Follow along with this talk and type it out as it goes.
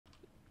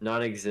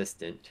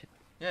Non-existent.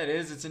 Yeah, it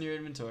is. It's in your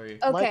inventory.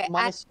 Okay, Like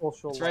my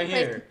social It's right life.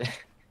 here.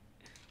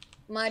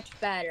 much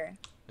better.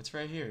 It's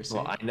right here. See?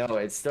 Well, I know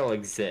it still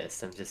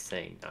exists. I'm just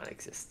saying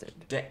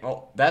non-existent.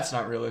 Well, that's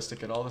not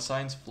realistic at all. The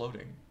sign's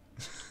floating.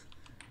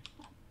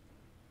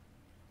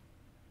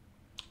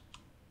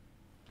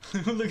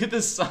 Look at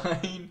the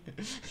sign.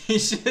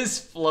 He's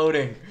just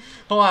floating.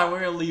 Hold on, we're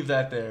gonna leave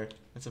that there.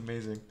 That's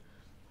amazing.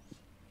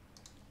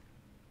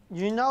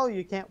 You know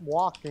you can't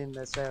walk in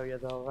this area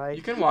though, right?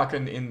 You can walk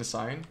in the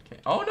sign.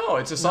 Oh no,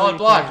 it's a No, solid you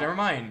block. can't. Never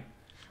mind.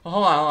 Well,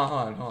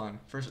 hold on.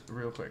 First,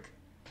 real quick.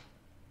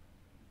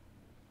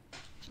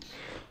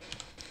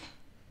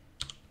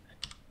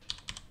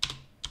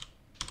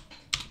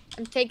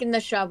 I'm taking the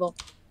shovel.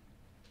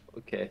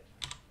 Okay.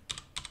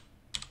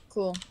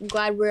 Cool. I'm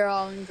glad we're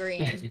all in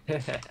green.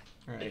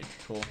 Alright,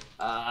 cool.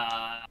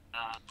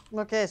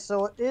 Okay,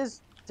 so it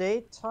is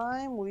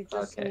daytime. We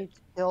just Okay. need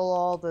to kill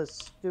all the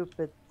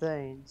stupid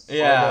things.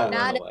 Yeah. Or they'll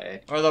Not run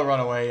away. Or they'll run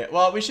away.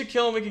 Well, we should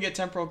kill them. We can get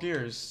temporal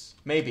gears.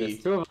 Maybe.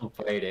 There's two of them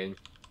fighting.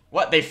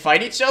 What? They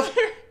fight each other?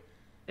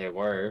 They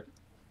were.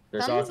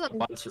 There's Some of also them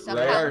bunch somehow-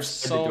 There right are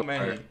outside the so door.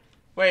 many.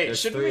 Wait, There's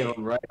should three we? of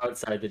them right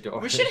outside the door.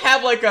 We should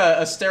have like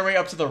a stairway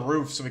up to the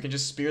roof so we can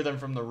just spear them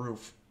from the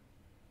roof.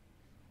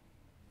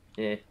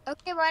 Yeah.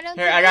 Okay, why don't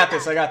Here, you I do got that?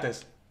 this. I got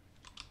this.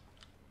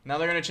 Now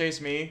they're gonna chase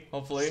me,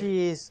 hopefully.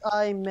 Jeez,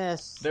 I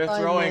missed. They're I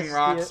throwing missed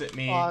rocks the at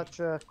me.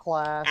 Archer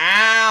class.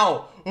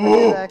 Ow! I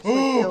could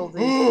actually kill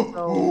these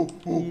so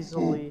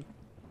easily.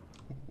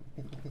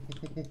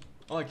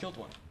 Oh, I killed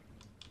one.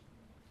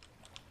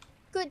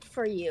 Good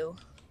for you.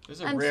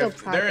 There's a I'm so rift.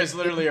 proud There of is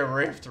literally a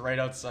rift right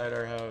outside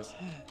our house.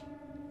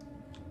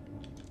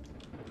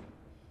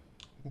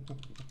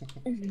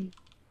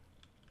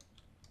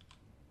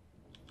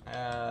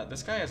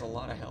 This guy has a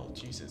lot of health.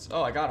 Jesus.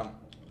 Oh, I got him.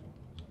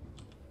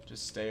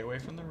 Just stay away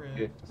from the rift.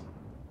 Yeah.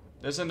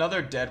 There's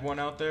another dead one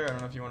out there. I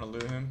don't know if you want to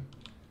loot him.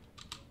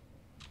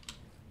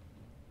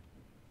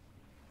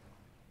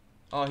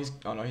 Oh,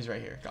 no, he's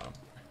right here. Got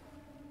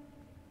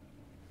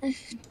him.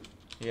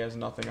 He has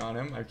nothing on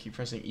him. I keep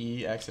pressing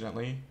E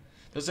accidentally.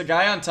 There's a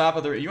guy on top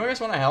of the. You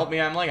guys want to help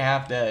me? I'm like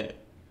half dead.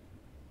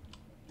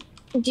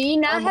 Do you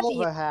not I'm have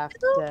over heal- half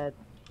dead.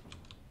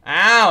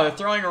 Ow! They're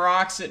throwing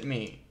rocks at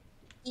me.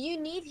 Do you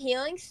need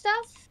healing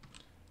stuff?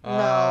 No,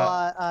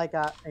 I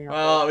got.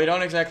 Well, we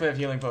don't exactly have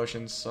healing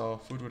potions, so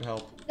food would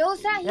help. No,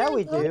 it's not yeah, healing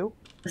we potion. do.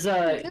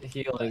 There's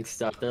healing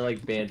stuff. They're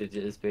like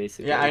bandages,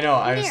 basically. Yeah, I know.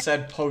 I Here.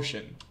 said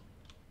potion.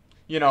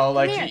 You know,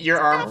 like Here.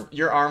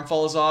 your arm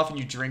falls off and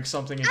you drink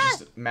something and it's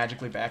just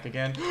magically back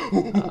again.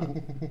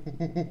 I'm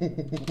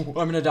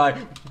gonna die.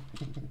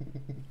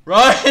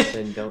 Run!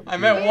 Then don't.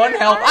 I'm do at it. one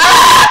health.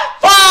 Ah!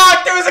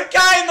 Fuck! There was a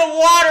guy in the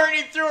water and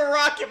he threw a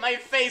rock at my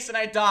face and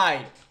I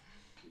died.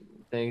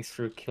 Thanks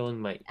for killing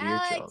my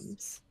Alex.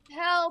 eardrums.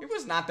 Help! It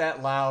was not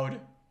that loud.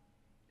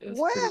 It was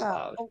pretty Wow.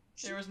 loud. Oh,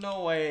 There was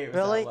no way it was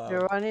really? that loud.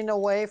 You're running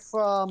away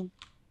from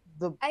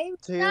the I'm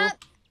two? not.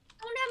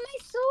 I don't have my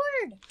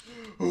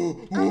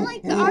sword. I'm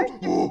like the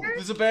archer.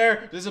 There's a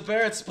bear. There's a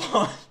bear at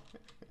spawn.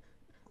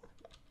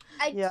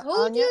 I Yeah, told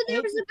Anya, you there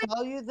hate was to a.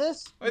 tell you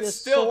this. It's your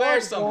still there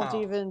sword won't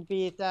somehow. even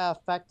be that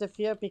effective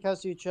here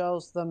because you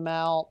chose the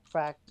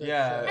malpractice.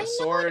 Yeah, I know.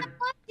 sword. I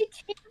want to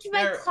change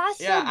my There- class.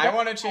 so yeah, I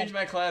want to bad. change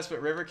my class,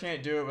 but River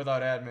can't do it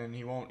without admin.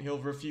 He won't. He'll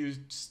refuse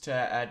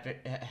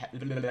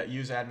to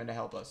use admin to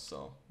help us,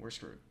 so we're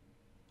screwed.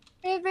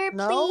 River,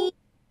 No, please.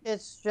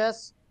 it's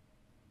just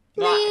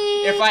No,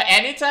 if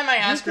anytime I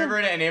ask can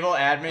River to enable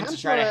admin to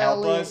try to help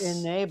temporarily us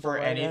enable for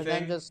it and then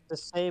anything. just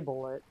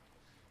disable it.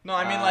 No,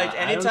 I mean like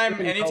I don't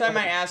even know anytime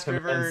what I ask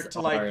River commands to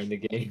are like in the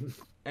game.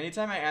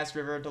 anytime I ask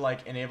River to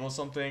like enable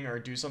something or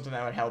do something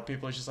that would help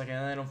people, it's just like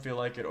I don't feel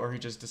like it, or he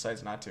just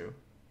decides not to.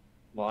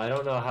 Well, I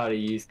don't know how to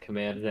use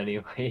commands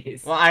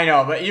anyways. Well, I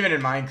know, but even in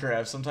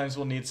Minecraft, sometimes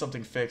we'll need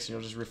something fixed and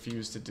you'll just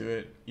refuse to do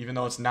it, even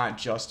though it's not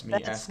just me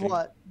That's asking.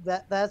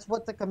 that's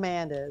what the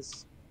command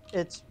is.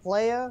 It's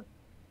player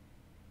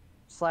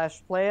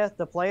 / player,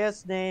 the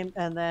player's name,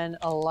 and then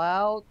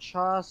allow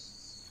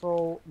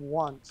Chasso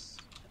once.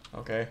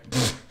 Okay.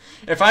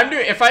 If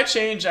I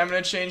change, I'm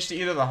gonna change to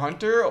either the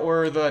hunter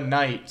or the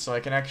knight, so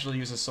I can actually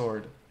use a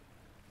sword.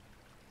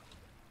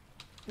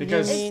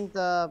 Because you mean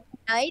the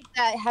Knight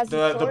that has a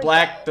the sword.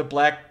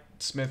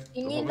 blacksmith.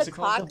 You What mean was the it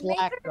called? the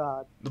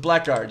blackguard? The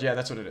blackguard. Yeah,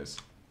 that's what it is.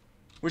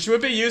 Which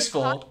would be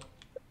useful.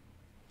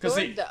 Because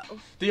Sword, though.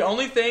 the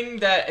only thing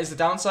that is the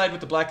downside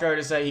with the blackguard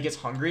is that he gets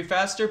hungry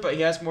faster, but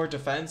he has more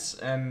defense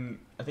and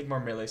I think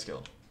more melee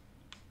skill.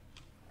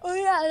 Oh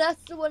yeah,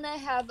 that's the one I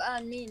have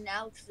on me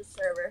now. It's the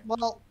server.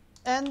 Well,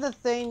 and the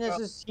thing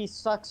is he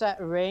sucks at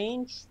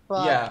range,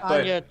 but Yeah, but-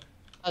 Anya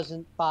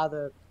doesn't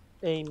bother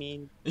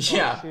aiming or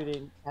Yeah.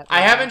 shooting at I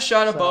range, haven't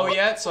shot a so- bow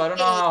yet, so I don't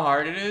know how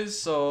hard it is.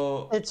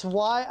 So It's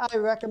why I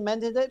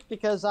recommended it,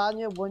 because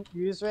Anya wouldn't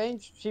use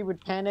range. She would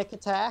panic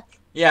attack.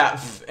 yeah,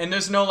 and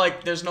there's no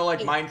like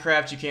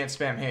Minecraft. You can't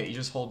spam hit. You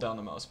just hold down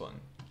the mouse button.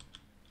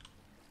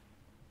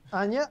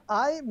 Anya,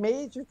 I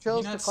made you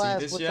chose the not see class,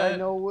 this which yet? I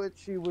know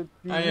which you would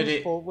be Anya,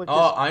 useful, which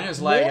oh, is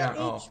Anya's more lagging out.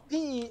 Oh.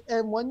 HP,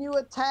 and when you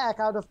attack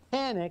out of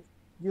panic,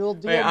 you'll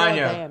deal Wait, more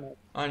Anya. damage.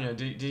 Anya,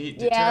 did he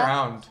Yeah? turn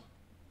around?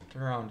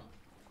 Turn around.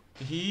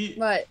 Did he?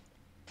 What?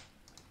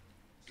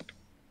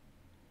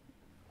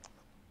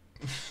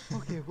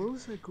 Okay, what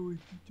was I going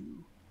to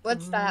do?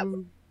 What's that?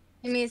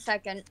 Give me a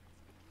second.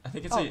 I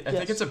think it's Oh, I think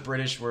yes. it's a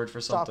British word for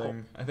something.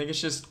 Stockholm. I think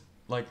it's just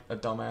like a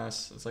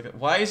dumbass. It's like,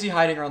 why is he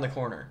hiding around the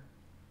corner?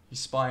 He's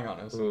spying on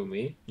us. Who,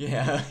 me?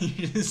 Yeah,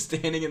 he's just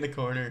standing in the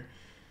corner,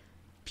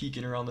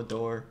 peeking around the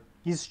door.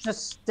 He's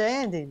just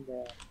standing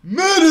there.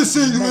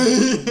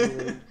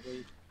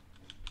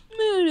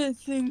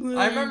 Menacingly.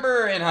 I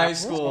remember in high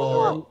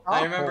school.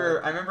 I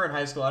remember in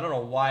high school. I don't know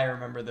why I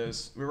remember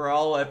this. We were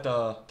all at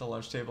the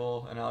lunch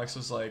table, and Alex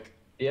was like,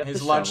 Yep, his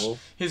the lunch shovel.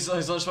 his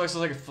lunchbox was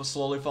like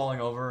slowly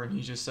falling over, and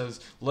he just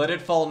says, "Let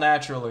it fall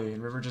naturally,"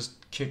 and River just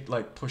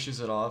pushes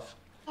it off.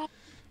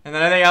 And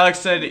then I think Alex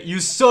said, "You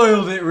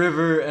soiled it,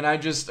 River," and I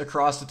just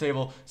across the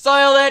table,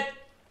 "Soiled it,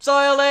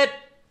 soiled it,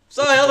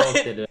 soiled Both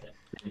it." did it at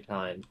the same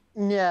time.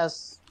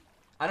 Yes.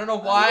 I don't know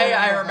why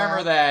Yeah, I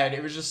remember that.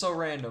 It was just so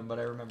random, but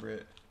I remember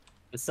it.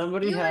 Does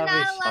somebody You are have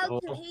not a allowed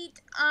to shovel? hate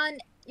on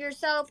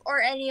yourself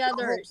or any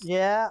others.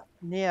 Yeah,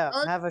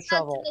 Oh, have a not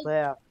shovel to make-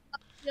 there.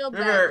 Feel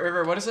bad.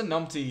 River, what is a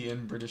numpty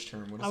in British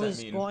term? What I does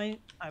that mean?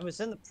 I was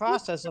in the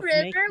process of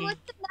River, making. what's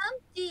the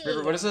numpty?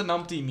 River, what does a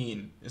numpty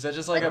mean? Is that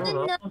just like What's a...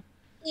 the know. numpty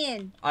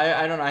mean?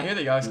 I don't know. I hear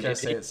the Yogscast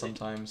say it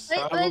sometimes. Wait,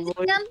 what's the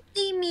Probably-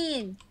 numpty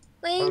mean?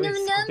 What probably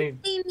does something-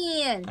 numpty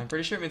mean? I'm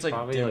pretty sure it means like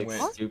Probably like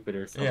dimwit. stupid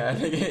or something. Yeah, I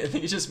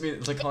think it just means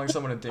it's like calling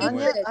someone a Anya,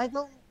 dimwit I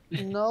don't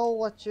know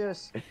what you're.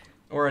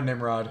 or a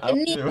nimrod. It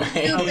means Either way.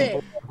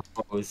 stupid.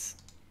 Hose.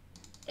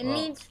 It Well.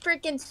 means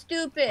freaking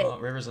stupid. Oh,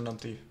 River's a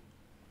numpty.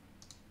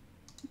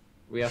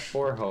 We have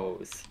 4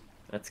 hoes.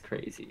 That's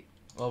crazy.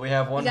 Well, we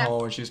have one Yeah.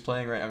 hoe and she's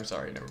playing right. I'm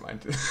sorry, never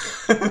mind.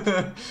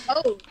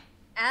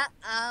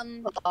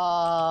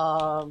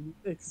 Oh,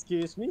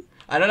 Excuse me.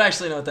 I don't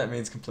actually know what that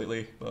means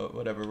completely, but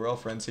whatever. We're all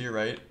friends here,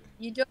 right?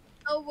 you don't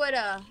know what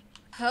a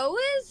hoe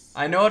is?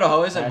 I know what a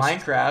hoe is in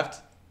That's-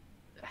 Minecraft.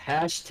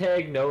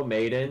 Hashtag no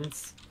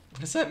maidens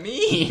What does that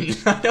mean?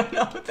 I don't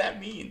know what that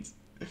means.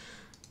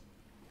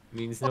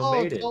 means no Oh,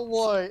 maidens. don't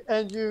worry,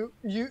 and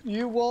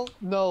you won't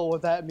know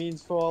what that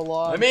means for a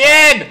long. Let me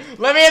in!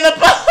 Let me in the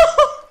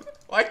boat!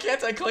 Why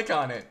can't I click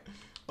on it?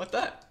 What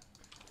the?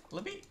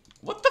 Let me.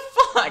 What the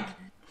fuck?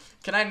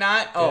 Can I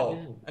not? Oh,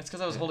 in. that's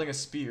because I was holding a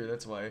spear.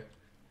 That's why.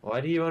 Why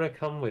do you want to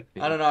come with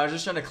me? I don't know. I was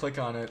just trying to click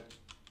on it.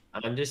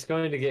 I'm just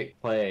going to get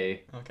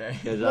clay. Okay.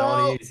 Because I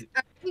Well, want to use...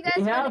 You guys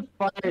We want have to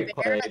fire bear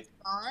clay. that's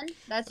gone?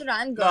 That's what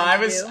I'm No, going I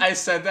to was. do. I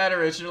said that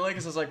originally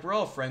because I was like, we're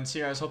all friends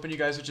here. I was hoping you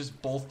guys would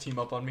just both team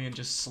up on me and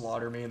just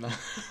slaughter me in the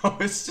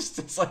house.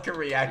 It's like a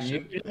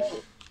reaction.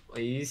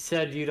 You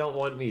said you don't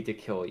want me to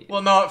kill you.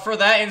 Well, no, for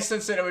that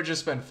instance, it would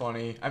just been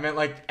funny. I meant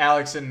like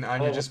Alex and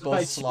Anya Oh, just if I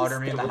both slaughter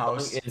choose me in the wrong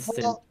house.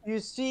 instant- Well, you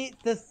see,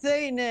 the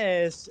thing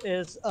is,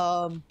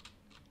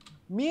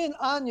 me and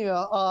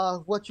Anya are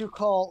what you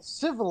call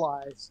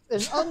civilized,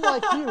 and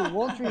unlike you,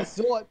 won't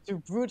resort to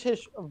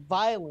brutish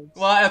violence.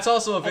 Well, it's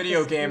also a At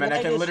video the game, and I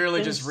can slightest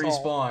literally just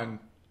insult. respawn.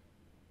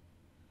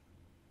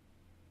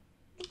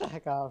 Get the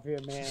heck out of here,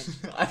 man.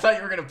 I thought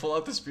you were gonna pull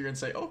out the spear and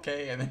say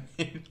okay, and then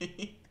hit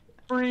me.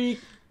 Freak.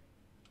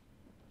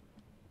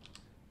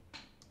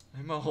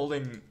 I'm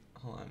holding.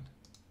 Hold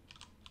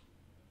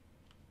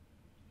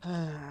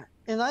on.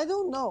 And I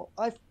don't know.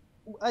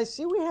 I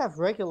see we have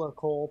regular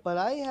coal, but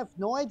I have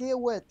no idea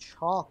what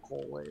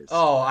charcoal is.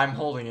 Oh, I'm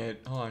holding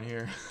it. Hold on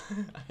here.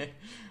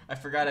 I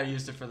forgot I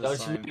used it for the Don't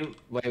sign. you,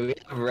 wait, we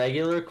have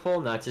regular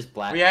coal, not just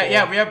black We coal?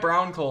 yeah, we have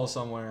brown coal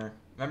somewhere.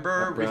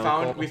 Remember,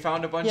 Brown coal. we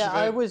found a bunch Yeah, of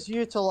I it. was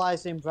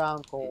utilizing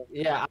brown coal.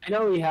 Yeah, I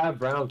know we have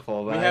brown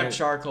coal, but We I have didn't-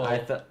 charcoal. I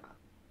thought.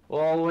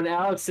 Well, when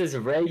Alex says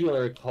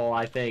regular coal,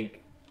 I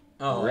think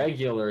Oh.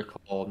 regular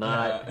coal,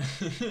 not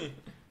Yeah.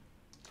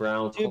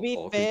 brown coal. To be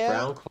 'cause fair-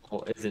 brown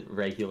coal isn't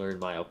regular in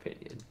my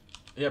opinion.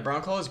 Yeah,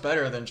 brown coal is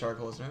better than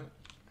charcoal, isn't it?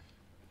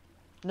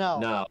 No.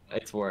 No,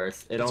 it's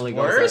worse. It It's only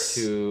worse?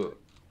 goes up to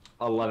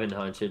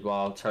 1100,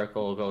 while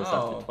charcoal goes up to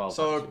Oh, 1200.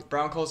 so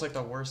brown coal is like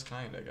the worst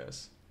kind, I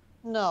guess.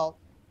 No.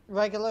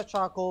 Regular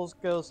charcoal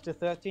goes to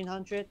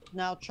 1300.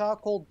 Now,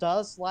 charcoal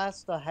does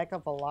last a heck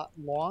of a lot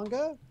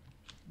longer,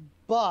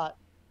 but.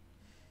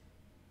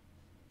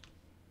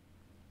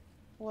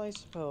 Well, I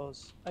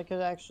suppose. I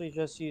could actually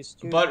just use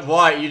 2. But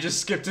what? You just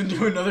skipped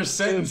into another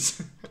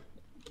sentence.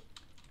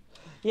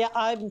 Yeah,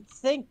 I'm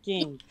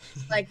thinking.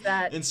 Like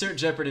that. Insert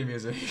Jeopardy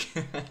music.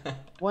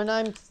 When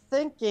I'm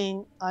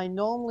thinking, I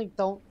normally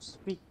don't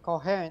speak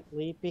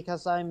coherently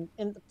because I'm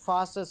in the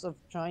process of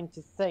trying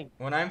to think.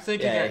 When I'm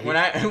thinking, Yeah,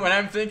 when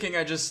I'm thinking,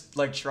 I just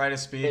like try to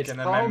speak, It's and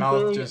then my mouth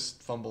probably-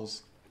 just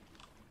fumbles.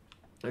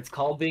 It's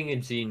called being a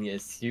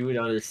genius. You would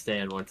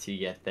understand once you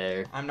get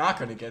there. I'm not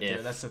gonna get there.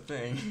 If- That's the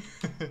thing.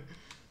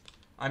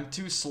 I'm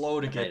too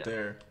slow to I get know.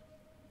 there.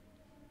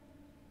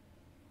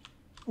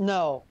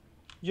 No,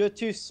 you're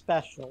too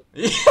special.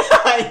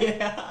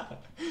 Yeah.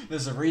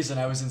 There's a reason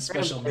I was in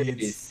special needs.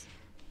 Please.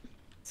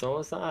 So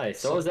was I.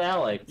 So was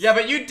Alex. Yeah,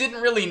 but you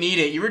didn't really need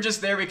it. You were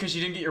just there because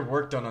you didn't get your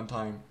work done on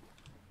time.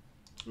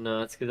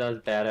 No, it's because I was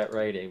bad at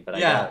writing, but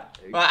Yeah.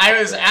 Well,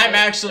 I'm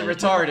actually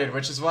retarded,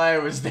 which is why I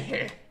was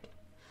there.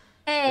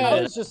 Hey,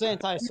 I was just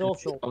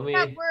antisocial. Tell me,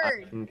 that I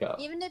word. can go.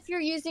 Even if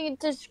you're using it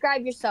to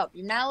describe yourself,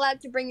 you're not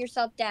allowed to bring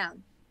yourself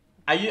down.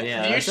 Yeah,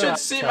 You that's should what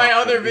see I my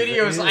thought, other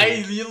because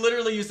videos. You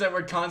literally use that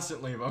word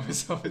constantly about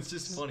myself. It's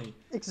just funny.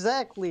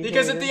 Exactly.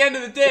 Because at the Hayden.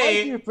 end of the Why do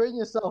day, you bring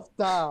yourself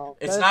down?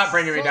 It's That's not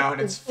bringing me such down,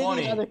 it's an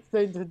funny. idiotic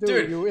thing to do,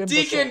 dude, you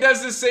imbecile. Deacon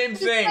does the same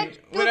thing.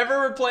 Whenever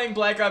we're playing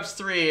Black Ops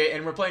 3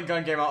 and we're playing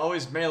gun game, I'll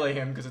always melee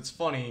him because it's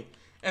funny.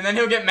 And then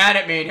he'll get mad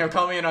at me and he'll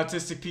call me an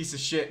autistic piece of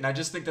shit. And I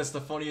just think that's the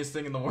funniest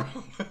thing in the world.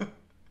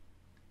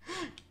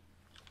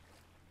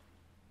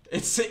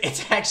 It's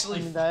I actually.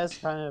 mean, that is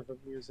kind of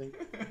amusing.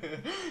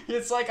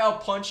 It's like I'll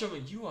punch him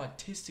and you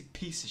autistic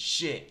piece of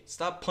shit.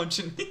 Stop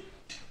punching me.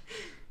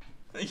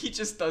 He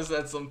just does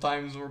that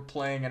sometimes when we're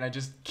playing and I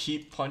just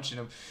keep punching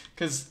him.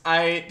 Cause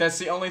that's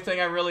the only thing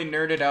I really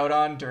nerded out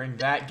on during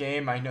that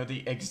game. I know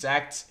the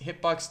exact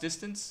hitbox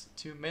distance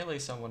to melee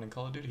someone in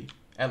Call of Duty.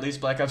 At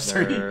least Black Ops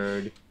 3.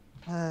 Nerd.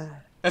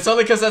 That's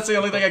only because that's the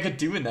only thing I could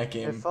do in that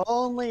game. If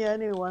only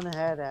anyone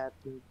had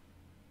Apple.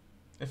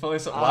 If only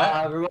some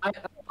what?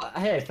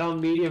 Hey, I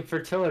found medium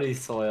fertility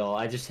soil.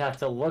 I just have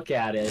to look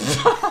at it.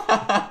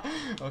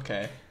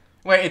 Okay.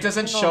 Wait, it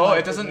doesn't Oh show. my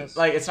It doesn't goodness.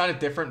 like. It's not a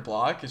different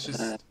block. It's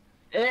just.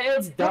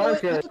 It's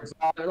darker.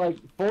 Like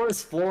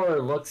forest floor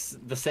looks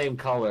the same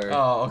color.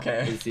 Oh,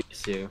 okay. Is the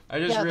issue. I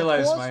just Yeah,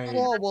 realized the my. forest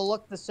floor will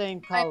look the same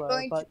I'm color,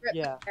 going but to rip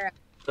yeah. my hair out.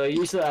 So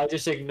usually I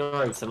just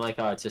ignore it. So I'm like,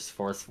 oh, it's just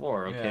forest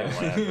floor. Okay, Yeah.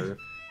 whatever.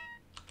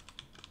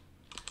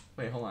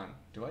 Wait, hold on.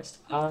 Do I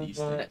still have these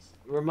things?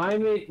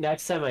 Remind me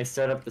next time I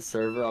start up the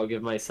server, I'll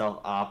give myself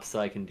ops so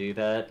I can do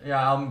that.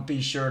 Yeah, I'll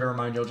be sure to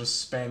remind you. I'll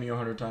just spam you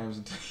 100 times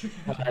until you.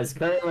 Because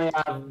currently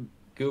I have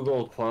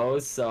Google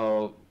closed,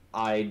 so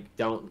I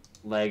don't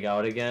lag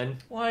out again.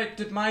 What?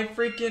 Did my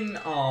freaking.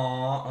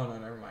 Aw. Oh, no,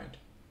 never mind.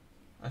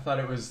 I thought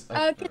it was. Can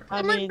I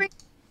someone mean- bring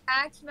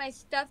back my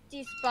stuff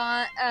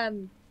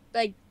despawn?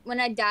 Like when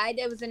I died,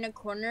 it was in a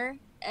corner,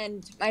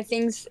 and my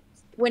things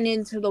went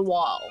into the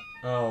wall.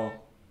 Oh.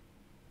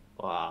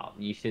 Wow,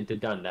 you shouldn't have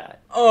done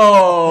that.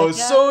 Oh, Yeah.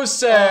 so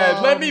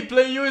sad. Let me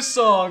play you a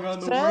song on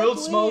the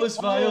world's Sadly,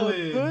 smallest I am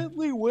violin.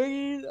 currently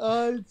waiting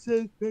on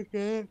said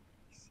pickaxe.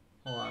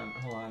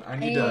 Hold on. I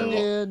need to.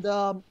 And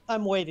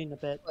I'm waiting a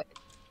bit.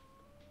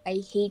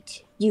 I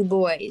hate you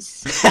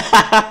boys.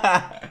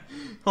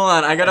 Hold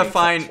on, I gotta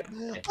find.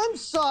 I'm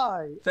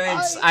sorry.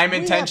 Thanks, I'm we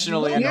have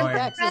intentionally no annoying.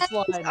 Texas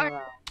lying Are-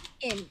 around.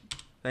 In.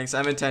 Thanks,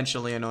 I'm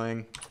intentionally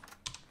annoying.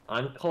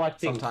 I'm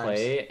collecting Sometimes.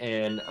 clay,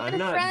 and I'm Your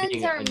not friends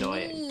being are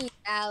annoying. mean,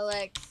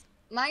 Alex.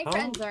 My Oh.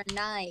 friends are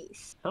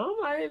nice. How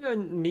am I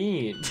even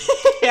mean?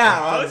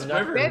 Yeah, I was I'm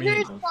never not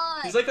River's mean.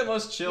 fine. He's like the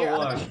most chill Your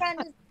other one. friend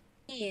is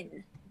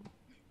mean.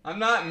 I'm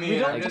not We mean,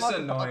 don't I'm just talk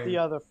about the annoying.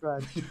 other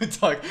friend.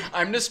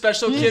 I'm the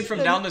special kid from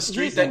down the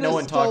street He's that an no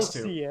one talks to.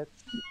 associate.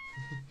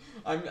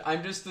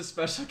 I'm just the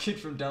special kid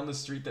from down the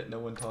street that no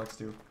one talks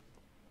to.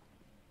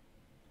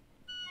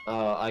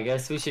 Oh, I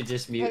guess we should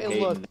just mute Hey, Hayden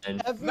look,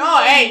 then.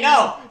 No, hey,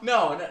 no!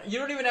 You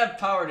don't even have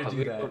power to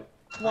do that.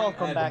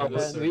 Welcome I'm back, admin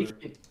of the Ben. We server.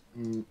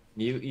 can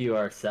mute you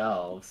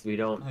ourselves. We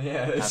don't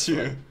Yeah, have that's to,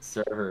 true. like,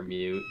 server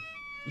mute.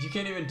 You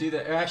can't even do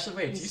that. Or actually,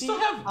 wait, do you You still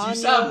see,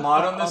 have on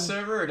mod the- on this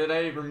server, or did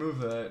I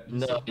remove that? You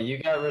No, still- you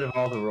got rid of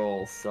all the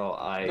roles, so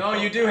I. No,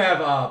 you do have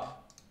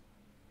up.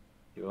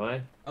 Do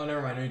I? Oh,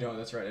 never mind. No, you don't.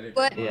 That's right. I didn't.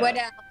 What? Yeah. What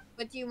else?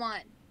 What do you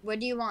want? What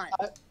do you want?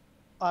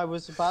 I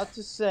was about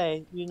to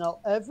say, you know,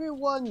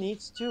 everyone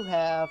needs to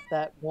have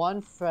that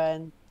one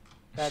friend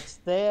that's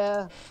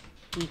there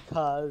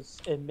because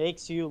it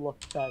makes you look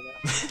better.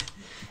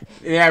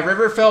 Yeah,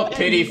 River felt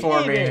pity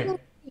for me.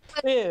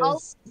 It All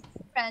is.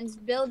 friends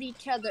build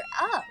each other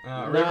up.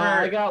 No,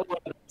 I got one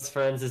of those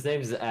friends. His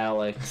name's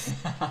Alex.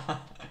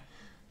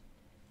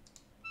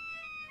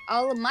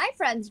 All of my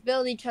friends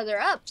build each other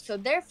up, so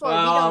therefore we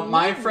Well, don't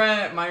my need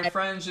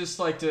friends just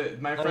like to.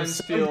 My I'm friends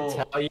sorry to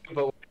feel. tell you,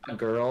 but we're not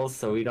girls,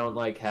 so we don't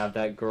like have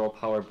that girl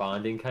power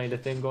bonding kind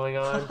of thing going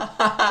on.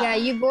 Yeah,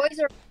 you boys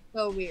are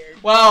so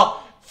weird.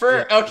 Well,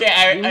 for Yeah.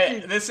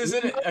 okay, this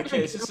isn't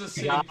okay. This is a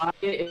scene. Guy,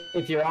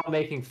 if you're all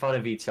making fun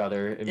of each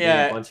other and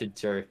Yeah. being a bunch of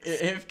jerks.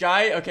 If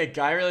guy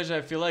religion,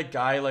 I feel like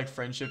guy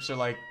friendships are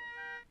like,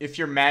 if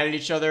you're mad at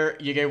each other,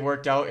 you get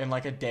worked out in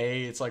like a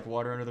day. It's like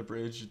water under the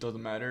bridge. It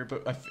doesn't matter.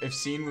 But I've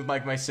seen with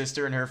like my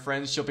sister and her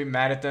friends, she'll be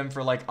mad at them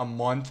for like a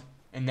month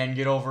and then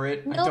get over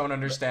it. I No, don't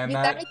understand You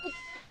that. gotta get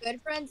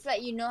good friends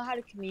that you know how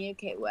to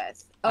communicate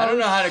with. I don't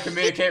know how to shit.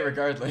 communicate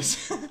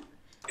regardless.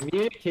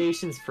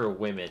 Communication's for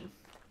women.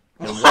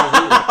 And what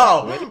are we like,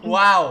 Oh, women?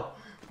 wow.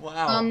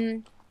 Wow.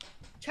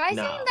 Try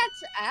No. saying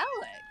that's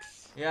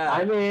Alex. Yeah.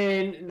 I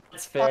mean,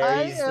 that's fair.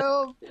 I He's-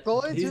 am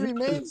going he's to a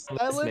remain homeless man.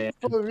 silent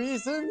for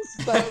reasons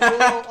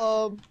that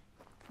will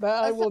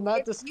that I will not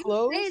If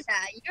disclose. You say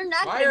that, you're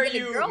not Why gonna are get a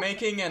you girlfriend.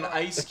 making an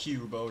ice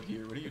cube out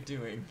here? What are you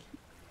doing?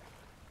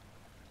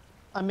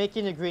 I'm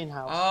making a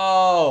greenhouse.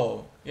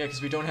 Oh. Yeah,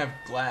 because we don't have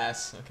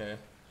glass. Okay.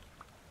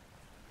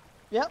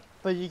 Yep,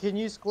 but you can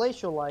use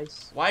glacial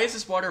ice. Why is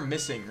this water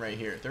missing right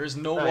here? There is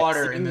no Alright,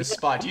 water so in you- this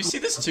spot. Do you see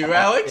this too,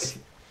 Alex?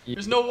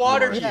 There's no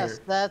water here. Yes,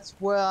 that's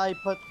where I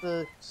put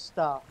the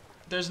stuff.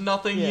 There's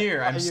nothing Yeah.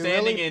 here. I'm Are you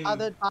standing really in.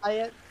 bothered by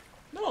it?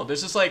 No,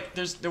 there's just like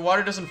the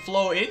water doesn't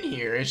flow in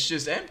here. It's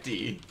just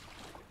empty.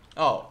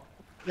 Oh.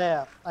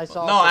 Yeah, I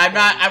saw. No, I'm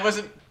not. I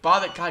wasn't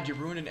bothered. God, you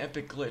ruined an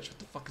epic glitch. What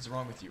the fuck is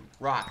wrong with you?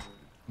 Rock.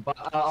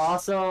 But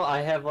also,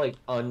 I have like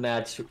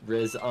unmatched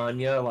Riz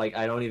Anya. Like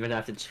I don't even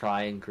have to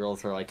try, and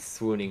girls are like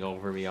swooning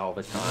over me all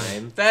the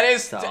time. That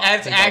is. So, I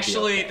That's think I'll be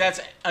actually. okay. That's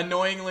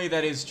annoyingly.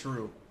 That is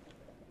true.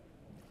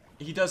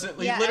 He doesn't.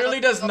 He Yeah, literally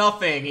does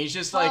nothing. He's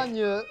just like.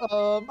 Anya,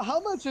 how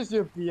much is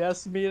your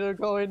BS meter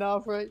going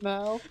off right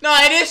now? No,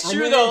 it is I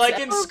true mean, though. it's- Like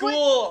in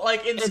school,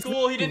 it's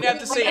school, he didn't have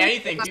to say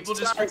anything. People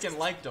just freaking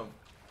liked him.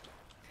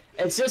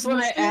 It's just when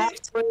I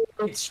actually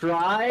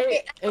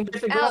try and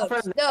get the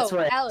girlfriend. That's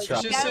when I Alex, try.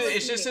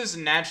 It's just his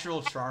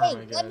natural charm, Hey,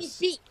 I let me guess.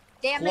 speak.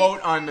 Damn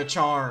Quote on the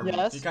charm.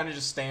 Yes? He kind of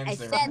just stands I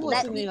there. said and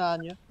let looks me-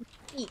 Anya.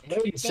 it. Hey,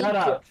 Thank shut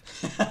up.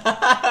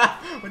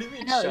 What do you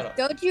mean, No, shut up?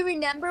 don't you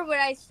remember what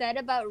I said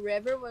about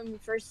River when we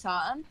first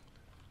saw him?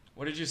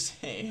 What did you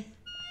say?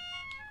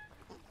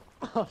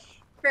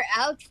 For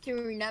Alex to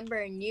remember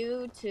and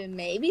you to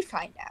maybe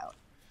find out.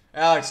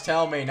 Alex,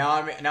 tell me.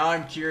 Now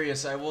I'm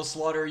curious. I will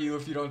slaughter you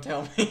if you don't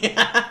tell me.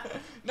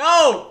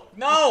 No!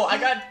 No! I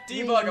got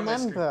debug on my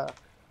screen. Remember.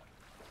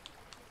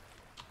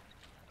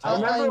 I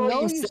remember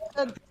know what you you said.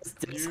 said in this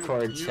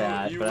Discord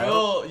chat, you but I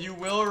don't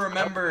will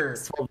remember.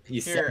 know what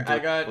you said Here, I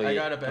got directly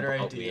a better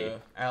about idea.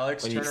 me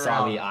Alex, when turn you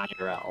saw me around.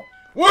 IRL.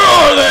 Where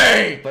are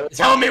they? But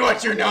Tell me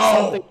what you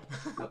know.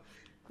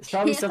 It's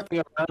probably something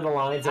around the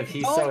lines of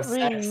he's so Don't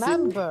sexy.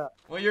 remember.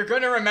 Well, you're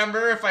gonna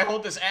remember if I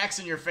hold this axe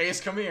in your face.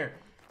 Come here.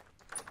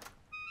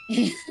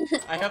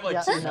 I have like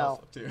Yeah, 2 no.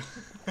 health too.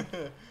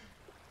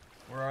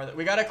 Where are they?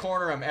 We gotta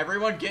corner him.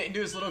 Everyone get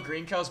into his little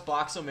greenhouse,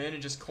 box him in,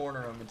 and just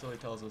corner him until he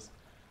tells us.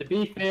 To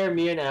be fair,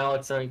 me and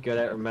Alex aren't good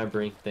at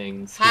remembering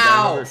things. 'Cause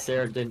How? I remember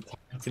Sarah didn't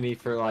talk to me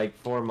for like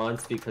 4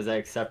 months because I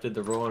accepted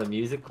the role in a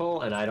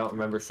musical, and I don't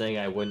remember saying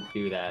I wouldn't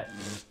do that.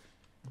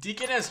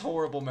 Deacon has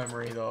horrible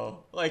memory though.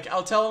 Like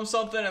I'll tell him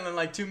something, and then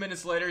like 2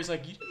 minutes later, he's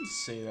like, "You didn't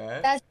say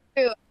that." That's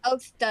true.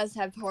 Alex does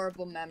have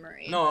horrible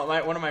memory. No,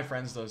 one of my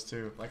friends does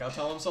too. Like I'll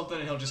tell him something,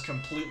 and he'll just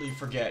completely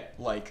forget.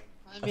 Like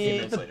I few mean,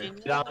 minutes later.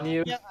 Get on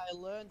you. yeah, I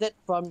learned it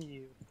from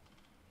you.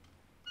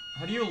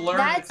 how do you learn?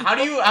 That's How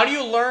do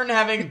you learn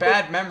having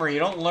bad memory? You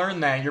don't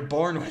learn that. You're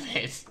born with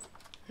it.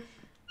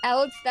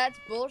 Alex, that's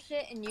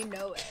bullshit and you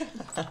know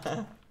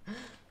it.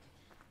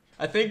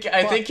 I think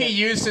he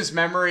used his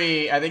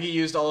memory. I think he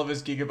used all of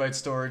his gigabyte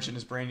storage in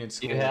his brain in Do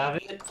school. you have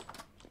it?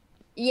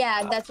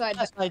 Yeah, that's what I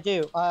Yes, I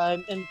do.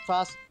 I'm in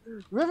process.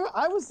 River,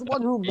 I was the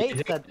one who You made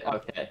do? that.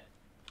 Okay.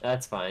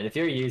 That's fine. If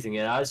you're using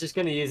it, I was just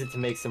gonna use it to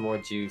make some more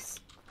juice.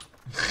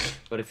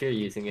 But if you're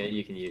using it,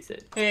 you can use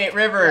it. Hey,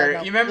 River, Yeah,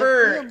 now, you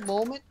remember? Give me a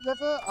moment,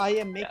 River. I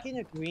am making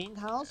a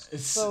greenhouse.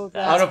 It's so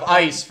that out of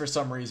ice for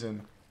some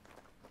reason.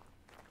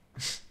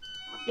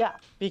 Yeah,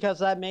 because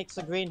that makes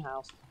a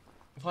greenhouse.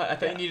 What? I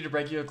thought Yeah. you needed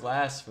regular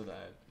glass for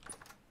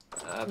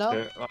that.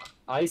 No.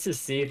 Ice is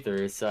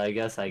see-through, so I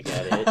guess I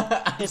get it.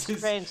 It's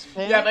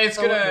transparent. Yeah, but it's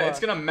so it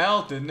gonna works.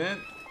 melt, isn't it?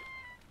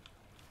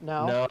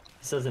 No. No,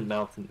 this doesn't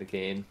melt in the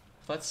game.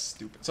 That's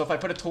stupid. So if I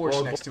put a torch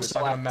Well, next to it, it's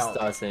not gonna glass melt.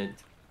 doesn't.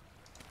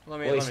 Let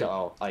me.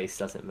 Glacial ice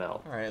doesn't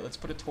melt. All right, let's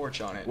put a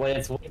torch on it. When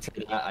it's winter,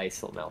 that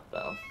ice will melt,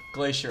 though.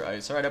 Glacier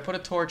ice. All right, I put a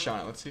torch on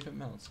it. Let's see if it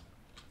melts.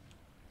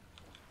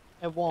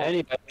 It won't.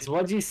 Anyways,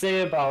 what'd you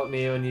say about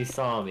me when you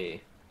saw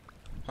me?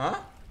 Huh?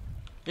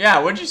 Yeah.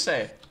 What'd you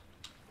say?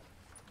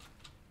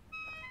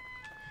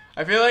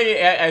 I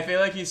feel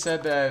like he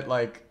said that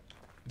like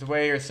the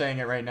way you're saying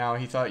it right now.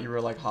 He thought you were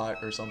like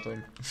hot or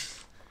something.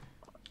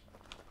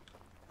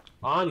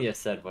 Anya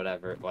said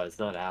whatever it was,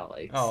 not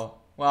Alex. Oh.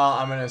 Well,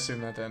 I'm gonna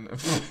assume that then.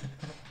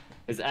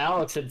 Because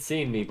Alex had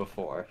seen me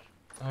before.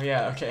 Oh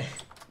yeah. Okay.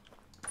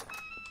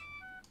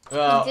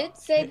 Well. He did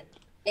say that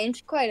he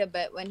changed quite a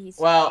bit when he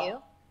saw Well,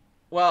 you.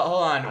 Well,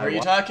 hold on. I Were you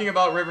what? talking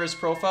about River's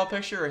profile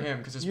picture or him?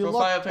 Because his You look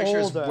profile picture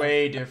older. is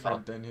way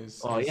different than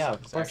his. Oh his, yeah,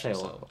 of his course I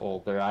actual look self.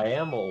 older. I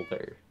am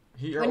older.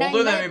 You're When I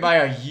older than met me by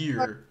a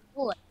year.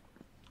 What?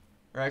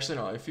 Or actually,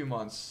 no, a few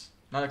months.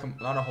 Not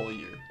a whole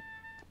year.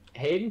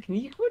 Hayden, can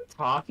you quit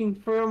talking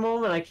for a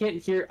moment? I can't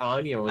hear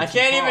Anya when I she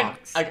can't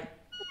talks. even.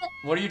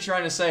 What are you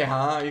trying to say,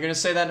 huh? You're gonna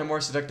say that in a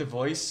more seductive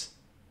voice?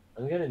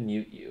 I'm gonna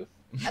mute you.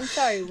 I'm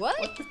sorry, what?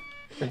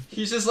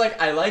 He's just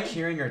like, I like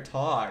hearing her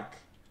talk.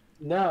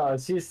 No,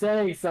 she's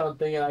saying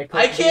something and I I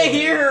couldn't can't it.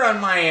 hear her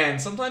on my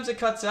end. Sometimes it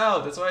cuts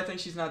out. That's why I think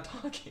she's not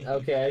talking.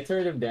 Okay, I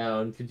turned him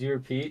down. Could you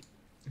repeat?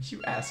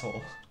 You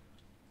asshole.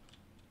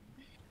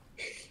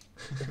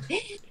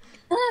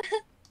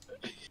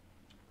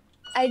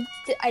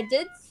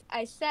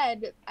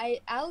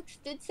 Alex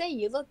did say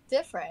you look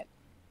different.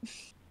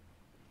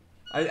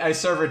 I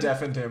server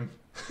deafened him.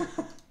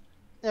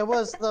 It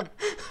was the.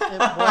 It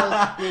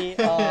was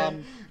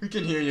the. We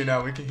can hear you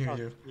now. We can hear Oh,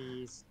 you.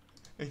 jeez.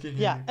 We can hear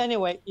Yeah. you.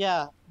 Anyway,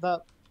 yeah.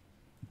 The.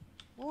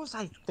 What was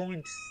I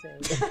going to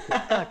say?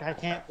 Fuck, I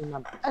can't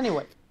remember.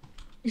 Anyway,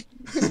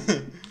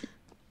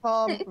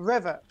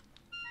 River.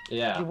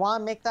 Yeah. You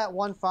want to make that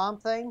one farm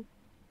thing?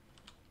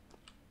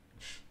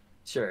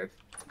 Sure.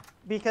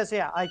 Because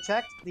yeah, I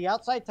checked. The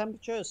outside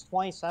temperature is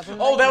 27.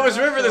 Oh, right that was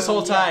now, River this so,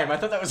 whole yeah. time. I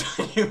thought that was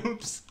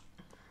Oops.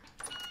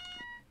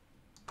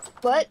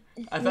 What?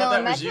 I thought No, that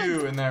I'm was actually-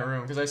 you in that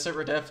room because I said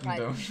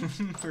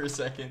Redefton for a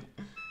second.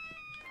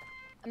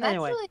 I'm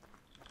Anyway. actually.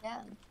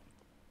 Yeah.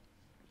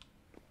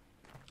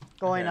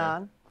 Going Okay.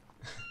 on.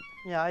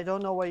 Yeah, I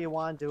don't know where you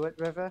want to do it,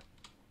 River.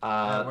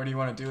 Where do you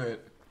want to do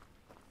it?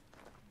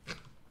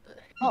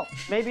 Oh,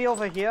 maybe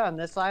over here on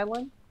this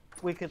island,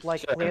 we could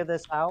like Sure. clear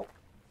this out.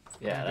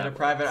 yeah. Get a that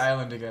private works.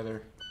 island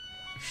together.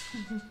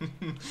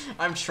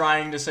 I'm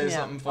trying to say Yeah,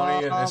 something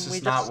funny and it's we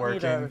just not just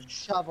need a working.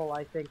 shovel,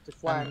 I think, to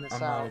flatten this I'm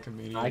not a out.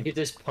 comedian. I could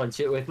just punch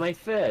it with my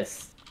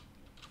fist.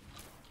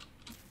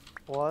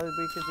 Or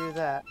we could do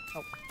that.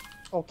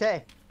 Oh.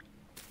 Okay.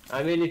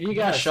 I mean, if you a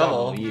got a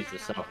shovel. shovel, use the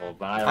shovel.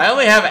 But I, don't I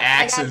only have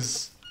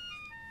axes.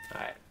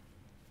 Alright.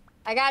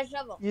 I got a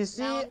shovel. You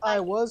see, Now I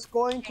I'm was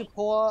going to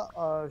pour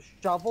a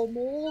shovel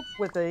mold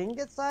with the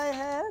ingots I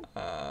had,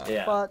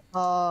 Yeah. but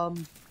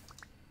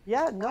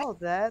yeah, no,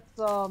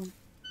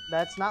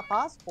 that's not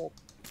possible.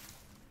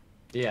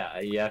 Yeah,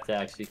 you have to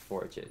actually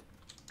forge it.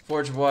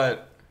 Forge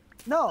what?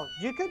 No,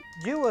 you could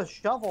do a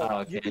shovel. Oh,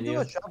 you can could do you?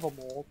 a shovel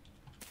mold.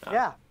 Oh.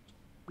 Yeah,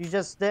 you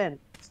just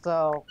didn't.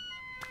 So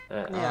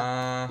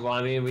Yeah. Well,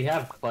 I mean, we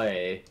have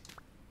clay.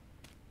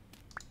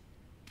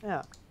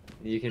 yeah.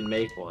 You can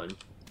make one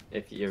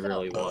if you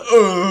really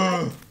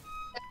want.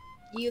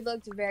 You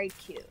looked very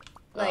cute,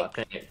 Oh, like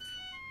thanks.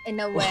 in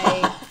a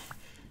way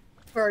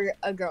for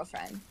a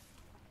girlfriend.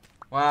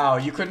 Wow,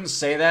 you couldn't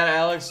say that,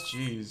 Alex?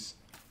 Jeez.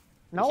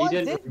 No, He I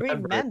didn't did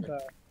remember. remember.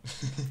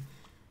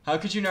 How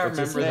could you not Which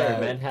is remember fair, that?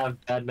 men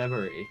have bad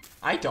memory.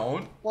 I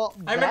don't. Well,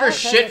 I remember that,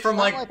 shit it's from,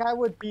 not like- I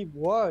would be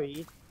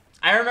worried.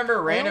 I remember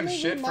I random only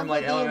shit from remember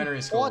like the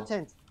elementary school.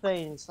 Important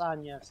things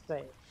on your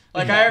state.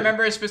 Like I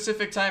remember a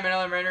specific time in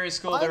elementary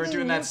school they were Finding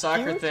doing that you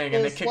soccer cute thing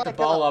and they is kicked the like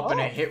ball a- up and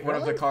oh, it hit one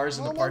of the really? cars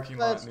in the Well, parking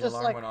lot that's and the just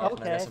alarm like, went off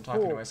and I guess okay, I'm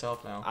talking to cool.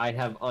 myself now. I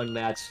have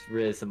unmatched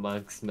riz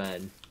amongst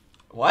men.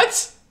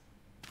 What?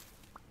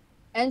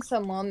 And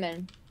some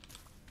woman.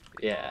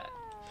 Yeah.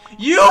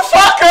 You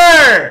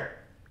fucker!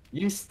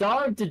 You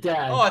starved to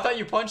death. Oh, I thought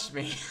you punched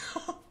me.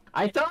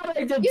 I thought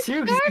I did You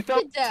too because you fell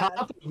starved to death. on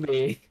top of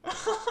me.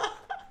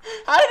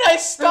 How did I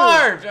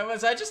starve?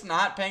 Was I just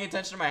not paying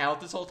attention to my health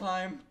this whole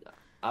time?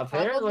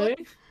 Apparently.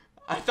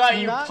 I thought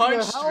you Not your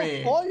punched health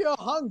me. or your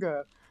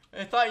hunger.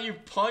 I thought you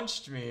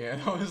punched me, and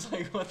I was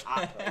like, what the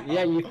hell?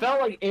 Yeah, you fell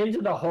like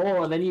into the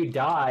hole and then you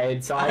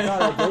died, so I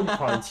thought I did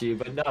punch you,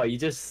 but no, you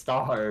just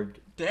starved.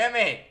 Damn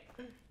it!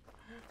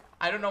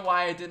 I don't know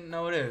why I didn't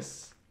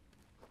notice.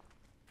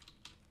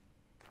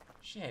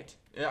 Shit.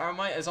 Is all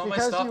my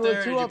Because stuff you were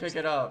there, or too did you pick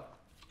it up?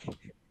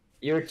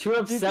 You were too You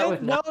upset with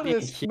didn't not being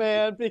notice, cute.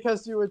 man,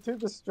 because you were too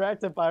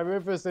distracted by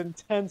River's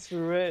intense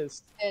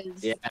wrist.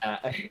 Is Yeah.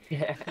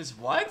 Yeah. Is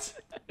what?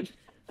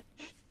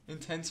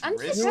 Intense I'm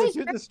wrist? You were Guys,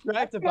 too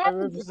distracted by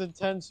River's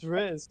intense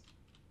wrist.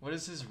 What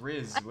is his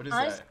riz? What is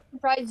honestly that?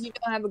 surprised you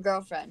don't have a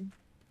girlfriend.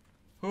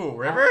 Who,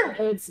 River?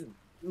 It's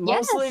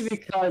mostly Yes.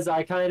 because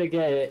I kind of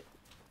get it.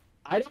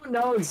 I don't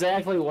know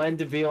exactly when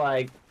to be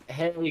like,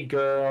 hey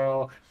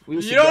girl, we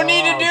You should don't go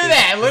need to out do because-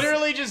 that.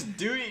 Literally just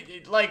do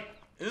it. Like,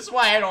 this is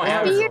why I don't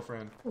have a Well,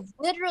 girlfriend.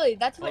 Literally,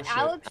 that's what Oh, shit.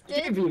 Alex I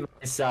can did. be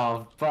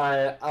myself,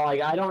 but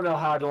like I don't know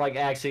how to like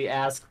actually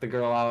ask the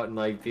girl out and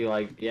like be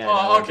like, yeah. no,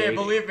 Oh, we're okay, dating.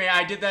 believe me,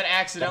 I did that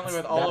accidentally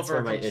That's- with that's Oliver,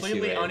 where my issue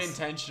completely is.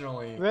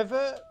 unintentionally.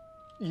 River,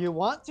 you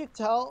want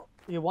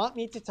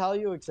me to tell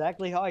you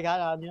exactly how I got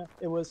on you?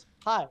 It was,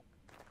 hi,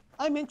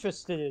 I'm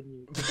interested in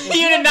you. If You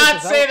did have a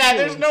not say that. developed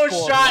There's no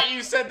feelings for shot. me-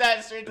 You said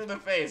that straight to the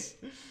face.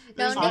 No,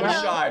 There's no, no no.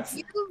 shot.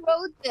 You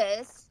wrote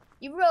this.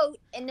 You wrote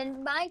in a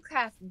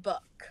Minecraft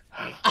book.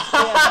 that's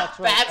right,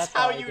 That's that's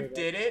how how I you did it.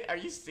 did it? Are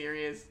you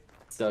serious?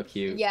 So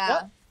cute. Yeah.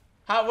 Yep.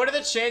 How? What are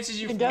the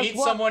chances you And guess meet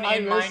what? someone I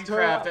in risked her-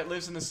 Minecraft that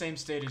lives in the same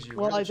state as you?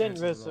 What Well, are I the didn't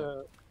chances risk of that?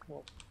 her.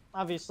 Well,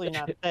 obviously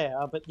not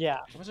there, but yeah.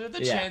 What are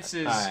the Yeah,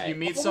 chances alright. you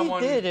meet What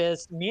someone? we did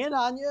is, me and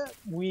Anya,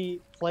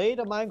 we played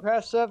a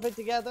Minecraft server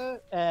together,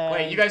 and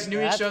Wait, you guys knew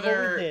that's each what we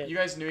other. did. You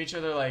guys knew each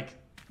other like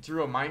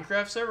through a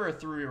Minecraft server or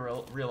through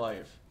real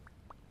life?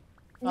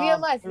 Real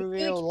life. Through we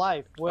knew real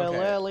life. We're Okay.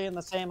 literally in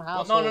the same Well,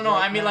 house. no.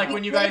 I mean, like now.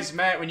 when you guys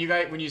met, when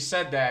you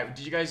said that,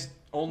 did you guys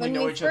only when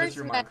know we each other first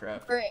through met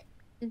Minecraft?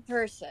 in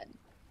person.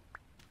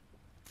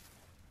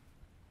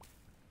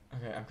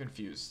 Okay, I'm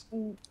confused.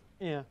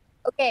 Yeah.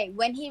 Okay,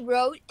 when he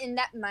wrote in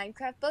that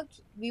Minecraft book,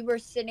 we were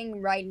sitting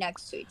right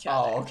next to each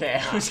other. Oh,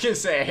 okay. I was gonna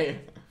say.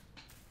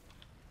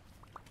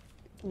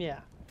 Yeah.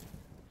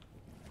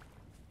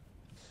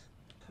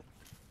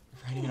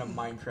 Writing in a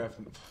Minecraft,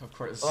 of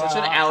course, it's Well, such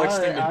an Alex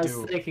thing I to was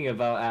do. thinking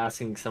about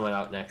asking someone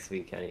out next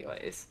week,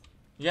 anyways.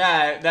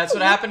 Yeah, that's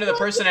what happened to the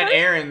person at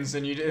Aaron's,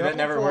 and Go that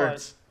never for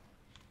worked.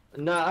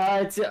 No,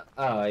 it's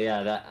oh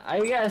yeah, that I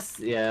guess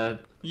yeah.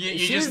 You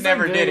She just was,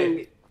 never like, did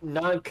very it.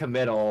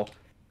 Non-committal,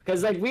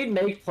 because like we'd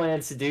make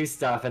plans to do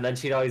stuff and then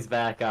she'd always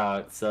back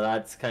out, so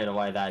that's kind of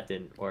why that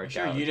didn't work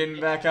Sure, out. you didn't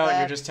back out.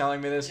 You're just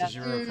telling me this because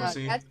you were a Mm,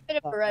 pussy. that's a bit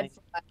of a red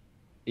flag.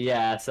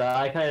 Yeah, so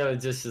I kind of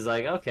just was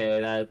like,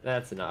 okay,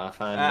 that's enough.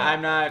 Yeah.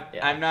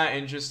 I'm not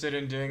interested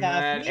in doing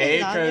Yeah, that. if me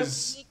and Anya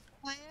Because make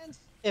plans,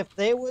 if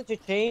they were to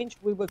change,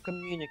 we would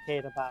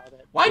communicate about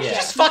it. why'd you Yeah.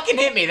 just fucking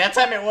hit me? That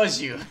time it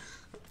was you.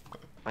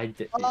 I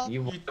did. You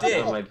You walked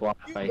did. on my block.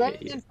 You I ran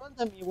hit you. in front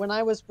of me when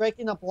I was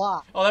breaking a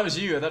block. Oh, that was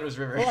you. I thought it was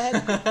River. Go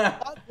ahead,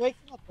 start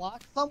breaking a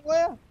block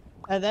somewhere,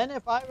 and then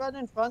if I run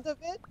in front of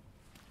it,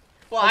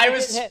 Well, I I could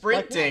was get hit,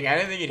 like sprinting. I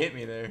didn't think you'd hit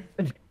me there.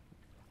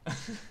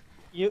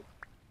 you.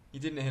 You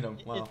didn't hit him.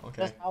 Wow.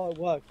 Okay. That's how it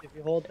works. If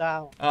you hold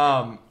down.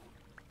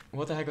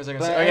 What the heck was I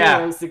gonna But say? Oh yeah.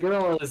 anyways, the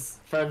girl is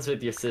friends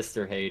with your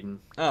sister, Hayden.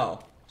 Oh,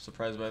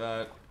 surprised by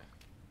that.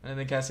 I didn't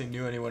think Cassie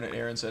knew anyone at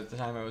Aaron's at the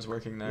time I was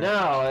working there.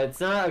 No,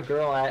 it's not a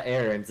girl at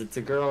Aaron's. It's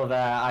a girl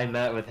that I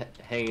met with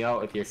hanging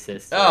out with your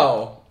sister.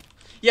 Oh.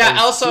 Yeah, And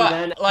also, she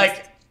then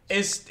like,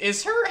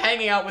 is her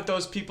hanging out with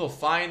those people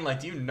fine?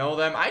 Like, do you know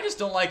them? I just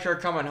don't like her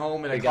coming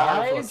home in a The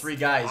car full of guys? 3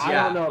 guys. I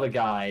Yeah. don't know the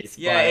guys.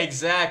 Yeah, but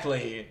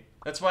exactly.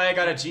 That's why I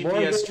got a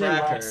Morgan GPS and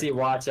tracker. Lexi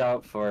watch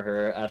out for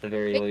her at the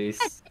very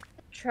least.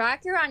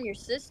 Tracker on your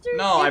sister?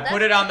 No, Dude, I that's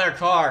put it on their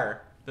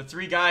car. The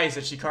 3 guys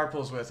that she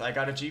carpools with, I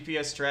got a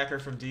GPS tracker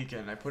from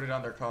Deacon. I put it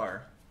on their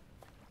car.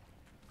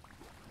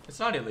 It's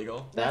not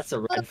illegal. That's a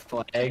red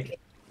flag.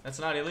 That's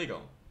not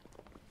illegal.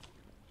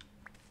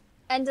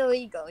 and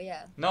illegal,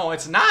 yeah. No,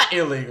 it's not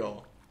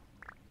illegal.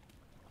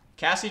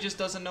 Cassie just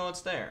doesn't know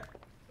it's there.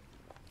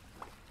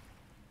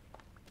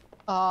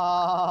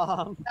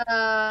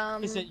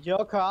 Is it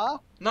your car?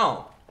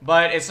 No,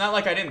 but it's not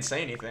like I didn't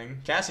say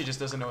anything. Cassie just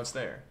doesn't know it's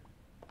there.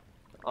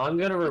 I'm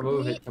gonna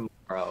remove it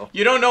tomorrow.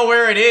 You don't know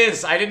where it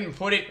is. I didn't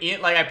put it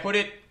in. Like, I put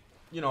it,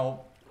 you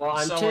know. Well,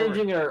 I'm somewhere.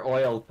 changing her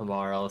oil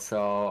tomorrow,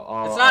 so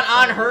It's not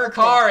on find her it.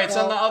 car. It's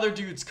on well- the other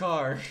dude's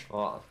car.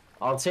 Well,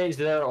 I'll change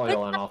their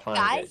oil and I'll find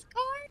Guy's it.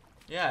 car?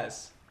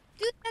 Yes.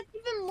 Dude, that's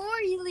even more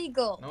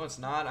illegal. No, it's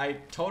not. I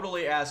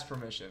totally asked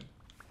permission.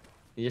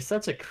 You're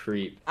such a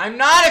creep. I'm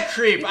not a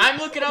creep. I'm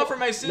looking out for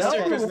my No,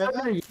 sister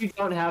because you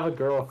don't have a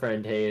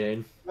girlfriend,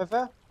 Hayden.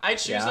 River? I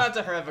choose Yeah. not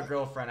to have a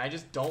girlfriend. I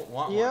just don't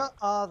want Here one.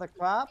 are the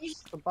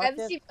crops, the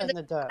bucket, see for and the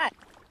the dirt. cat.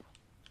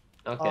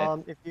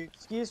 Okay. If you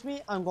excuse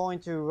me, I'm going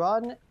to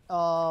run,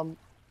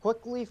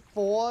 quickly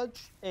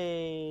forge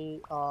a,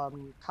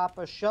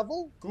 copper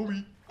shovel,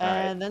 Gooby.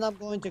 and then I'm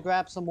going to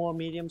grab some more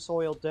medium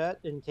soil dirt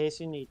in case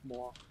you need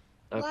more.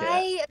 Okay.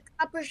 Why a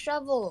copper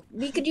shovel?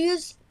 We could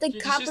use the You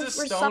just copper use the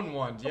for stone something.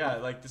 one. Yeah,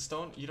 like the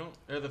stone. You don't.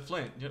 Or the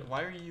flint.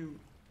 Why are you?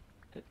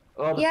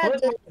 Well, the Yeah,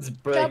 flint the ones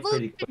break Shovels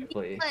pretty are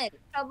quickly. different.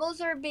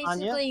 Shovels are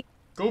basically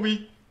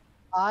Gooby.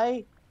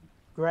 I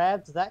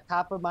grabbed that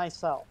copper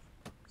myself,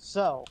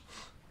 so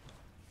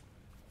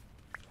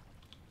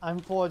I'm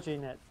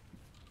forging it.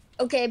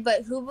 okay,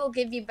 but who will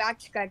give you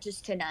back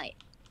scratches tonight?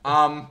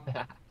 I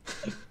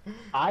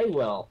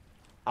will.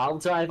 I'll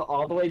drive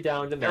all the way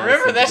down to Madison.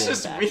 Remember, to that's get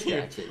just back weird.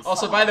 scratches.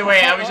 Also, by the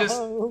way, I was just.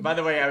 Oh. By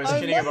the way, I was I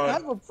kidding might about.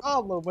 have a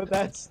problem with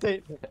that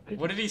statement.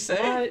 What did he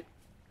say?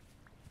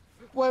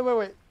 What?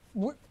 Wait.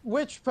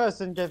 Which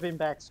person giving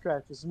back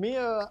scratches, me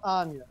or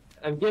Anya?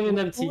 I'm giving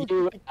them to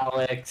you,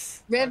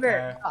 Alex.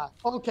 River. Okay. Ah,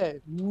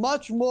 okay,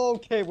 much more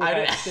okay with I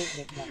that didn't-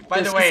 statement now. By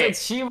the Just way,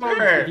 since she won't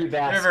River, give you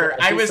back River, I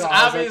scratches, was so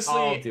obviously,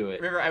 like, I'll do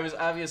it. River, I was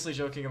obviously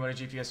joking about a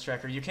GPS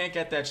tracker. You can't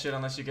get that shit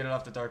unless you get it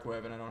off the dark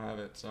web, and I don't have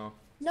it, so.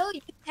 No,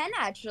 you can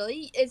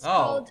actually. It's Oh.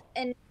 called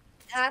an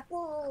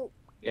Apple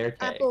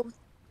AirTag.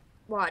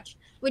 Watch,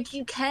 which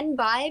you can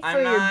buy for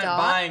I'm your not dog.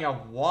 buying a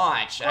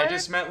watch. I Or-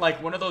 just meant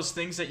like one of those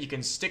things that you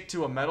can stick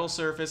to a metal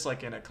surface,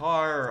 like in a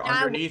car or Now-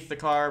 underneath the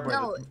car where,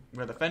 no,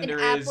 where the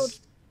fender Apple- is.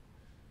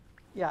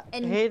 Yeah,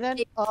 And Hayden,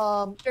 your you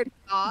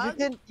dog.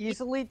 can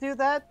easily do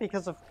that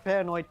because of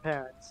paranoid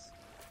parents.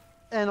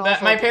 And That,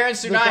 also my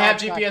parents do the not dog have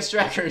GPS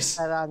trackers.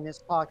 that Anya's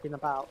talking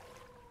about.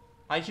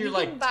 I hear You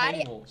like can buy-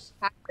 tiny wolves.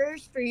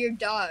 Trackers for your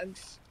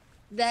dogs.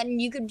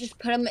 Then you could just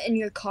put them in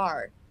your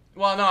car.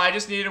 Well, no, I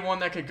just needed one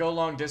that could go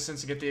long distance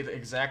to get the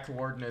exact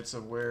coordinates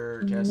of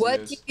where Cassie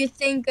What is. do you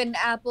think an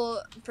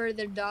Apple for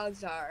their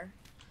dogs are?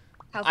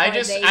 How I far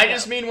just they I go.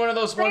 just mean one of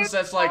those ones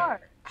Very that's like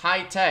far.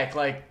 high tech,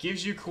 like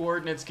gives you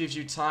coordinates, gives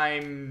you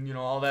time, you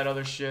know, all that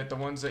other shit. The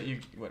ones that you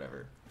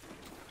whatever.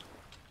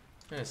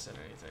 I didn't say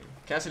anything.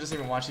 Cassie doesn't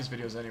even watch these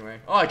videos anyway.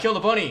 Oh, I killed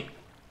a bunny.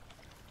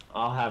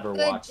 I'll have her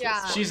Good watch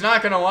job. this. She's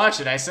not gonna watch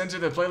it. I sent her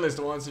the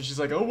playlist once, and she's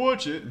like, "I'll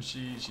watch it," and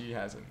she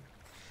hasn't.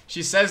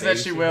 She says that Maybe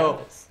she she will.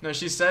 has. No,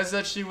 she says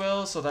that she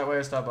will, so that way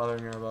I stop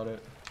bothering her about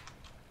it.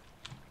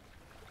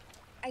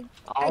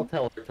 I'll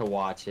tell her to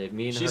watch it.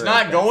 Me and She's her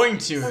not are going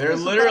besties. to. I They're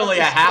was literally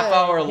a about to half say,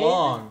 hour Hayden,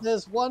 long.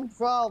 There's one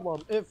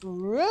problem. If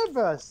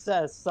River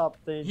says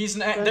something, He's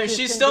then not. she's She's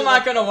gonna still be not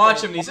like, gonna watch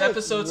 "Okay, them. These why is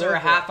episodes are a River-"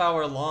 half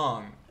hour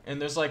long,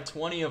 and there's like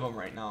 20 of them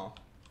right now.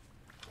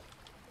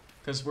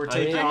 Because we're I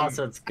mean, taking.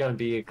 also it's gonna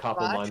be a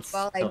couple Watch months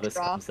while I till this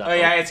draw. comes out. Oh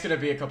yeah, it's gonna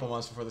be a couple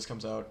months before this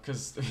comes out.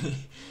 Because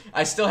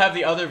I still have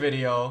the other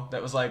video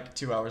that was like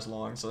 2 hours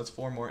long, so that's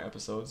 4 more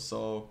episodes.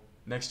 So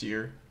next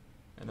year,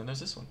 and then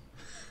there's this one.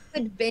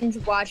 Could binge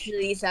watch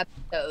these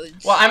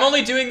episodes. Well, I'm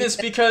only doing this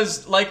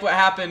because, like what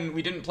happened,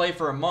 we didn't play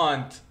for a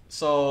month,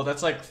 so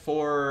that's like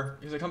 4,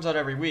 because it comes out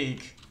every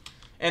week.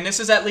 And this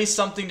is at least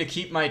something to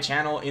keep my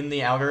channel in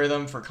the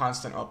algorithm for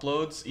constant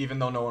uploads, even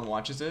though no one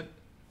watches it.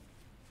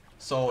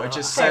 So it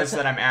just says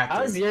that I'm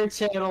How is active. your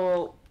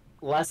channel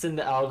less in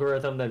the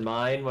algorithm than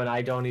mine when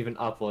I don't even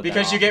upload?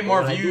 Because you get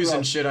more views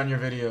and shit on your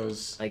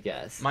videos. I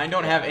guess. Mine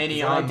don't have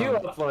any When on I do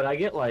them. upload, I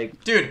get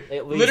like Dude,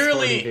 at least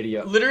 40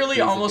 literally views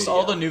a almost video.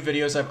 all the new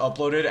videos I've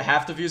uploaded,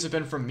 half the views have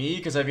been from me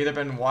because I've either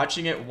been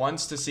watching it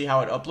once to see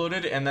how it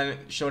uploaded and then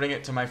showing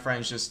it to my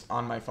friends just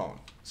on my phone.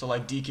 So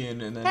like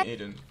Deacon and then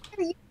Aiden.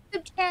 Your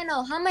YouTube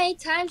channel. How many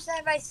times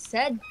have I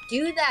said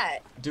do that?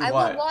 Do I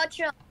what? will watch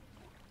it.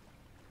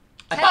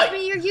 I Text thought-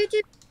 me your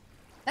YouTube.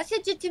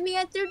 Message it to me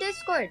through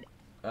Discord.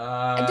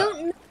 I don't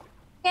know what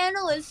the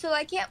channel is, so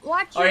I can't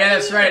watch Oh your yeah,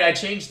 that's video. right. I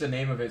changed the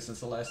name of it since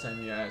the last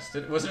time you asked.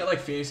 Wasn't it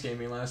like Phoenix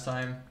Gaming last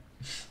time?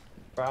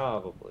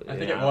 Probably. I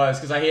think yeah. it was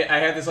because I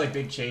had this like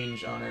big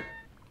change on it.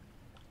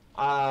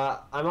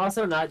 I'm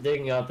also not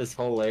digging out this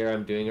whole layer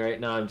I'm doing right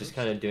now. I'm just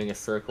kind of doing a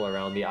circle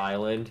around the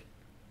island.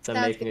 So I'm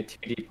Sounds making a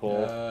 2D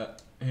pool.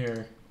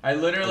 Here. I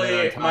And literally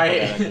then on top of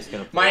that, I'm just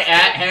gonna my place @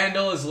 it.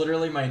 handle is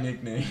literally my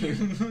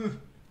nickname.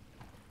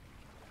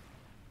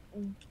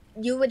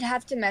 You would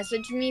have to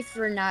message me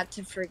for not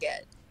to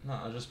forget. No,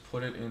 I'll just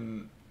put it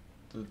in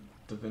the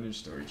Vintage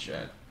Story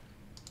chat.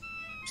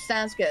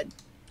 Sounds good.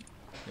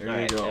 There you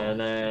Alright, go. and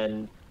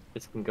then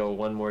this can go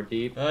one more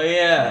deep. Oh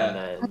yeah.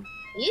 And then,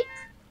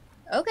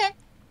 Okay.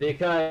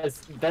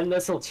 because then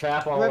this will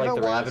trap all River like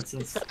the wants rabbits to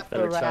and stuff trap that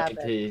the are trying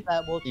rabbit to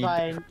that will eat try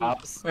the and eat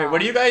crops. Wait,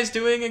 what are you guys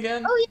doing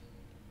again? Oh,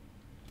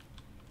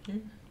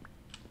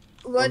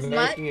 What's We're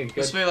my making a good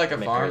This way like a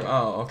maker. farm?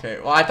 Oh, okay.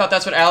 Well, I thought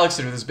that's what Alex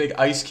did with this big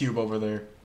ice cube over there.